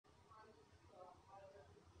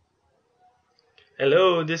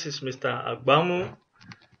Hello, this is Mr. Agbamu.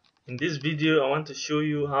 In this video, I want to show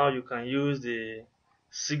you how you can use the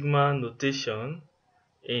Sigma notation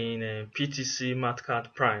in PTC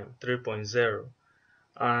Mathcad Prime 3.0,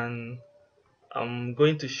 and I'm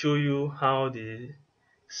going to show you how the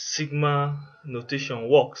Sigma notation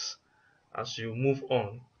works as you move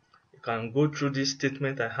on. You can go through this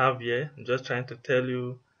statement I have here. I'm just trying to tell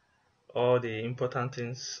you all the important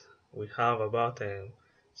things we have about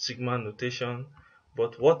Sigma notation.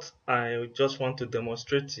 But what I just want to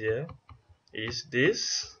demonstrate here is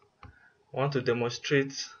this. I want to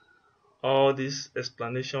demonstrate all this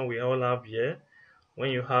explanation we all have here.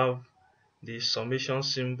 When you have the summation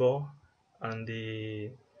symbol and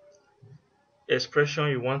the expression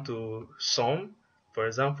you want to sum, for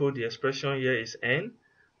example, the expression here is n,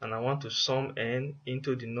 and I want to sum n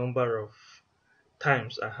into the number of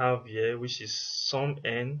times I have here, which is sum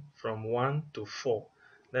n from 1 to 4.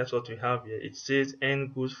 That's what we have here. It says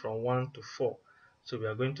n goes from 1 to 4. So we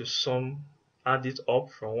are going to add it up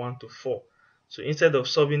from 1 to 4. So instead of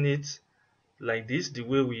solving it like this, the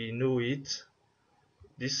way we know it,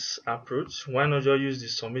 this approach, why not just use the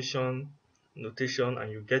summation notation and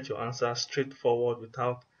you get your answer straightforward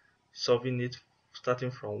without solving it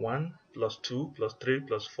starting from 1 plus 2 plus 3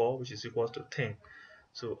 plus 4, which is equal to 10.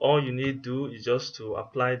 So all you need to do is just to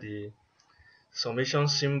apply the summation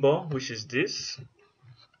symbol, which is this.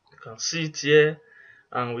 You can see it here,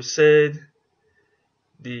 and we said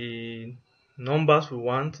the numbers we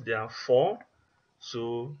want, they are 4.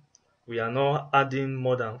 So we are now adding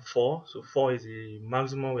more than 4. So 4 is the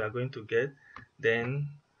maximum we are going to get. Then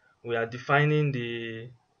we are defining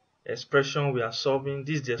the expression we are solving.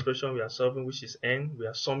 This is the expression we are solving, which is n. We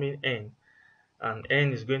are summing n. And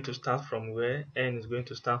n is going to start from where? N is going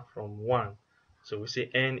to start from 1. So we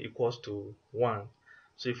say n equals to 1.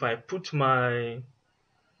 So if I put my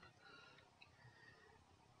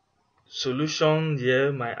solution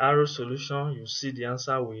here, my arrow solution, you see the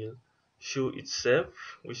answer will show itself,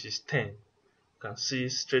 which is 10. You can see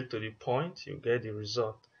straight to the point, you get the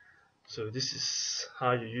result. So this is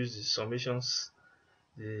how you use the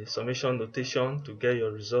summation notation to get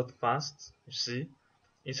your result fast. You see,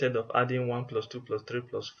 instead of adding 1 plus 2 plus 3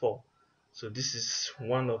 plus 4. So this is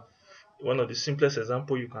one of the simplest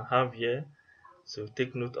example you can have here. So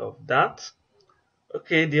take note of that.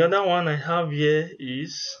 Okay, the other one I have here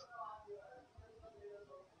is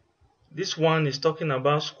this one is talking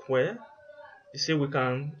about square. You see, we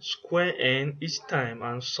can square n each time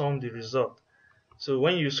and sum the result. So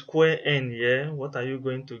when you square n here, what are you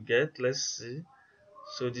going to get? Let's see.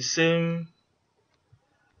 So the same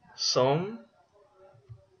sum,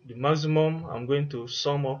 the maximum I'm going to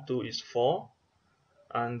sum up to is 4,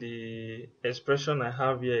 and the expression I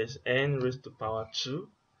have here is n raised to power 2.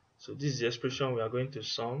 So this is the expression we are going to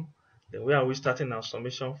sum. Then where are we starting our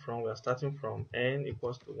summation from? We are starting from n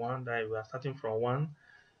equals to 1. That we are starting from 1,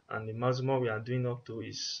 and the maximum we are doing up to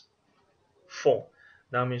is 4.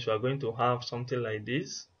 That means we are going to have something like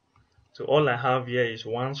this. So all I have here is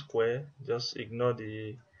 1 square. Just ignore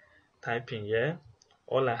the typing here.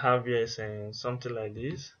 All I have here is something like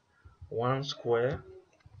this. 1 square.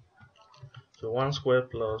 So 1 square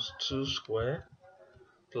plus 2 square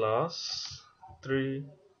plus 3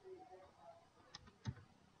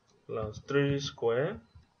 square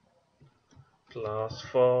plus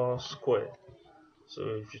 4 square. So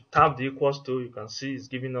if you tap the equals to, you can see it's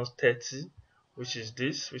giving us 30, which is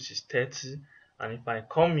this, which is 30. And if I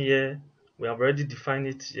come here, we have already defined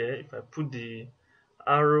it here. If I put the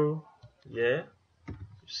arrow here,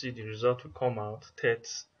 you see the result will come out 30.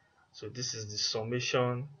 So this is the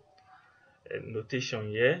summation notation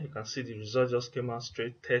here. You can see the result just came out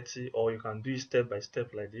straight 30, or you can do it step by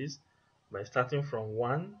step like this by starting from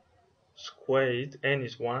 1, square it. N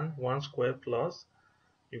is 1, 1 square plus,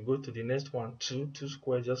 you go to the next one, 2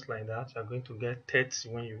 square, just like that. You are going to get 30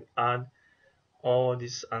 when you add all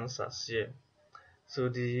these answers here. So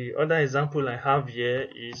the other example I have here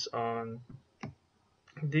is on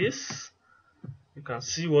this. You can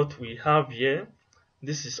see what we have here.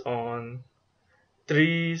 This is on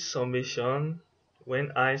 3 summation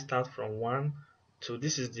when I start from 1. So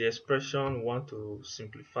this is the expression we want to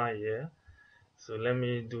simplify here. So let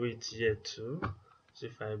me do it here too. So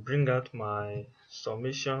if I bring out my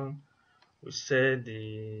summation, we said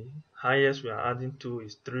the highest we are adding to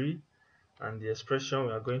is 3, and the expression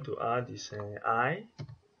we are going to add is I.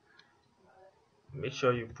 Make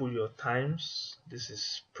sure you put your times. This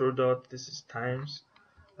is product, this is times.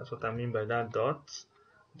 That's what I mean by that dot.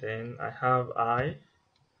 Then I have I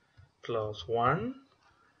plus 1.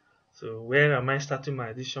 So where am I starting my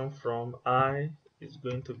addition from? I is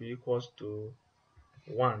going to be equals to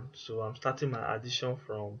 1. So I'm starting my addition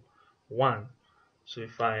from 1. So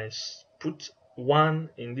if I put 1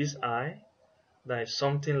 in this I, that is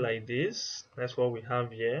something like this. That's what we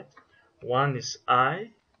have here. 1 is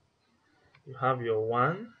I. You have your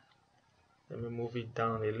 1. Let me move it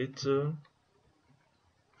down a little.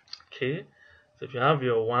 Okay. So if you have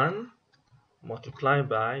your 1, multiply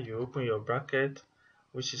by, you open your bracket,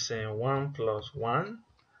 which is 1 plus 1.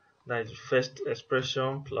 That is the first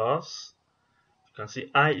expression plus. You can see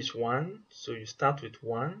I is 1. So you start with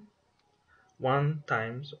 1. 1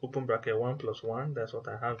 times, open bracket, 1 plus 1. That's what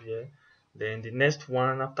I have here. Then the next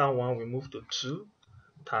one, after 1, we move to 2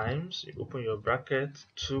 times. You open your bracket,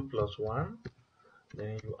 2 plus 1.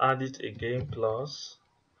 Then you add it again plus.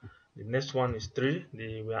 The next one is 3.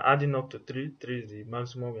 We are adding up to 3. 3 is the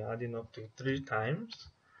maximum. We are adding up to 3 times.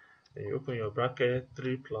 Then you open your bracket,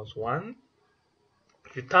 3 plus 1.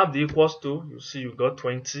 If you tap the equals to, you see you got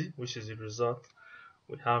 20, which is the result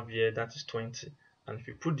we have here. That is 20. And if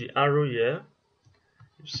you put the arrow here,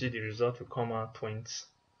 you see the result will come out 20.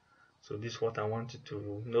 So this is what I want you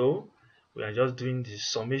to know. We are just doing the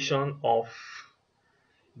summation of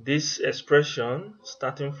this expression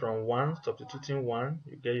starting from 1, substituting 1,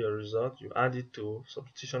 you get your result. You add it to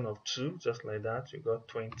substitution of 2, just like that, you got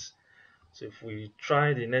 20. So if we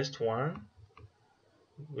try the next one,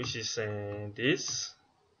 which is this,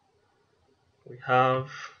 we have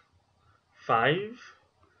 5.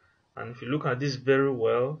 And if you look at this very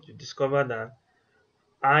well, you discover that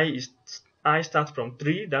I starts from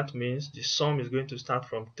 3. That means the sum is going to start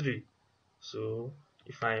from 3. So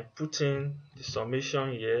if I put in the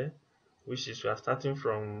summation here, which is we are starting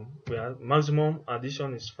from, maximum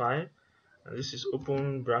addition is 5, and this is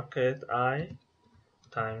open bracket I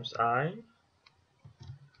times I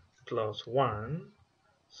plus 1.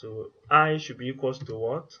 So I should be equals to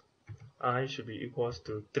what? I should be equals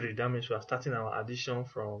to 3. That means we are starting our addition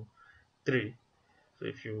from 3. So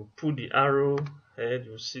if you put the arrow head,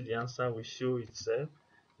 you'll see the answer will show itself.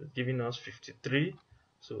 It's giving us 53.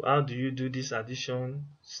 So how do you do this addition in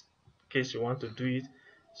case you want to do it?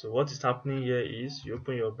 So what is happening here is you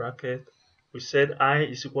open your bracket. We said I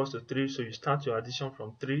is equals to 3, so you start your addition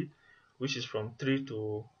from 3, which is from 3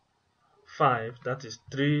 to 5. That is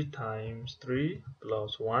 3 times 3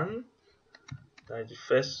 plus 1. That is the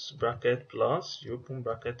first bracket plus, you open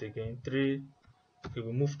bracket again, 3. Okay,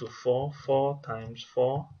 we move to 4. 4 times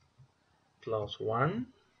 4 plus 1.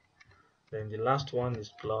 Then the last one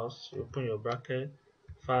is plus, you open your bracket,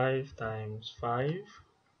 5 times 5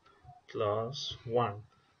 plus 1.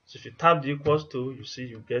 So if you tap the equals to, you see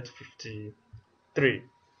you get 53.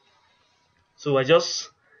 So I just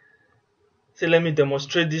say, let me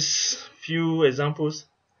demonstrate these few examples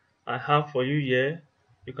I have for you here.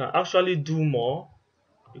 You can actually do more.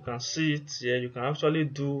 You can see it here. You can actually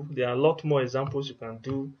do, there are a lot more examples you can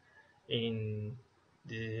do in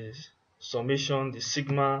the summation, the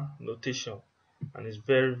sigma notation, and it's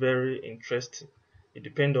very, very interesting. It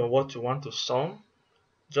depends on what you want to sum.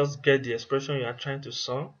 Just get the expression you are trying to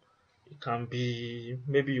sum. It can be,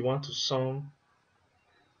 maybe you want to sum,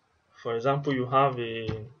 for example, you have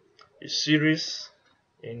a series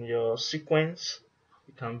in your sequence.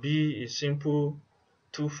 It can be a simple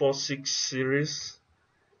 2, 4, 6 series.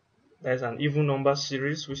 That's an even number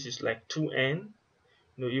series, which is like 2n.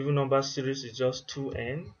 Even number series is just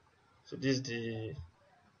 2n. So this is the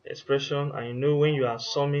expression, and when you are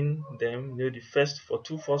summing them, the first, for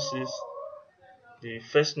 2, 4, 6, the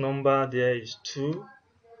first number there is 2,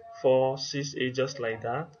 4, 6, 8, just like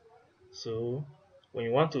that. So when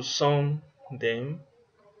you want to sum them,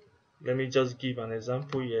 let me just give an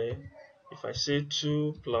example here. If I say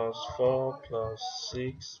 2 plus 4 plus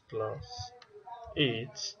 6 plus 8,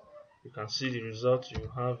 you can see the result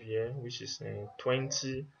you have here, which is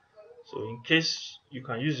 20. So in case you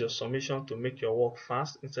can use your summation to make your work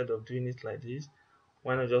fast instead of doing it like this,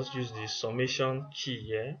 why not just use the summation key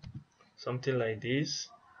here, something like this.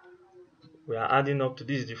 We are adding up to,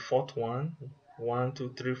 this is the fourth one, 1,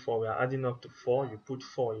 2, 3, 4. We are adding up to 4. You put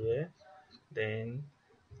 4 here, then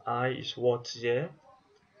I is what here.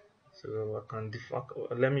 So I can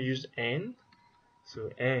let me use n. So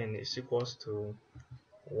n is equals to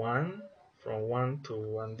 1, from 1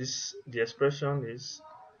 to, and this, the expression is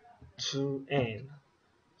 2n.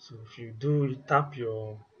 So if you do, you tap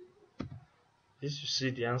your this, you see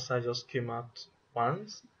the answer just came out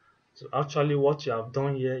once. So actually what you have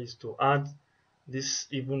done here is to add this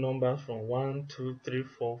even number from 1, 2, 3,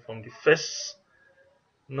 4, from the first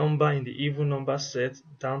number in the even number set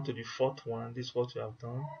down to the fourth one. This is what you have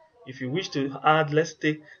done. If you wish to add, let's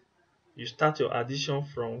take, you start your addition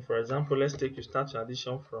from, for example, let's take you start your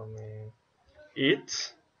addition from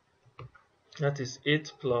 8. That is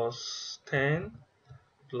 8 plus 10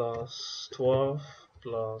 plus 12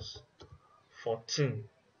 plus 14.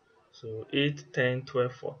 So 8, 10,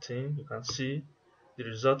 12, 14. You can see the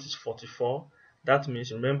result is 44. That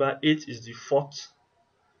means, remember, 8 is the fourth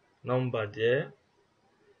number there.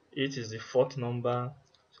 8 is the fourth number.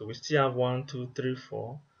 So we still have 1, 2, 3,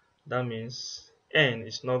 4. That means n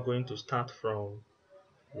is not going to start from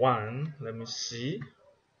 1. Let me see.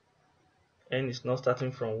 N is not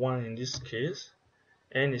starting from 1 in this case.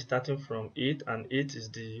 N is starting from 8, and 8 is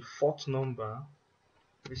the fourth number,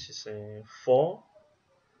 which is 4.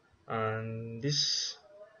 And this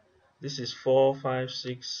is 4, 5,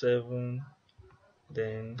 6, 7.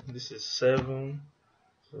 Then this is 7.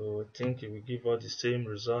 So I think it will give us the same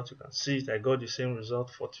result. You can see it. I got the same result,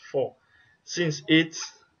 44. Since 8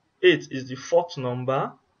 is the fourth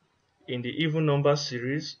number in the even number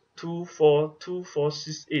series, 2, 4, 2, 4,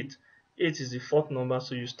 6, 8. 8 is the fourth number,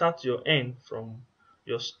 so you start your n from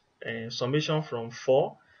your summation from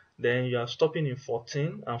 4. Then you are stopping in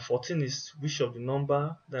 14, and 14 is which of the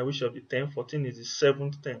number, that which of the 10? 14 is the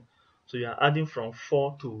seventh 10. So you are adding from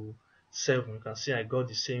 4 to 7. You can see I got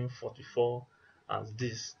the same 44 as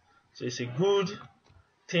this. So it's a good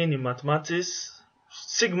thing in mathematics.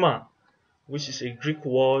 Sigma, which is a Greek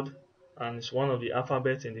word, and it's one of the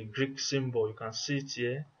alphabets in the Greek symbol. You can see it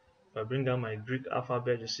here. If I bring down my Greek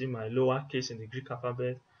alphabet, you see my lowercase in the Greek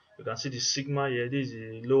alphabet. You can see the sigma here. This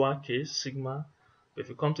is a lowercase sigma. But if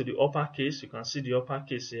you come to the uppercase, you can see the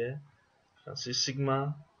uppercase here. You can see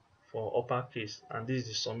sigma for uppercase, and this is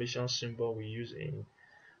the summation symbol we use in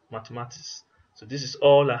mathematics. So this is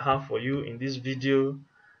all I have for you in this video.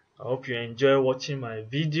 I hope you enjoy watching my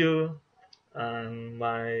video, and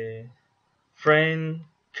my friend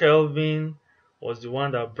Kelvin was the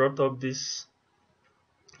one that brought up this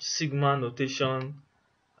sigma notation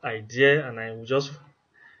idea, and I will just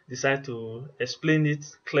decide to explain it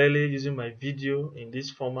clearly using my video in this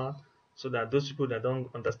format, so that those people that don't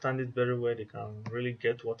understand it very well, they can really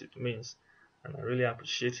get what it means. And I really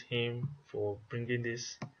appreciate him for bringing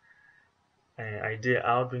this idea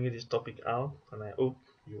out, bringing this topic out, and I hope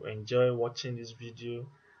you enjoy watching this video.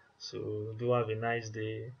 So do have a nice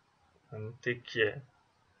day and take care.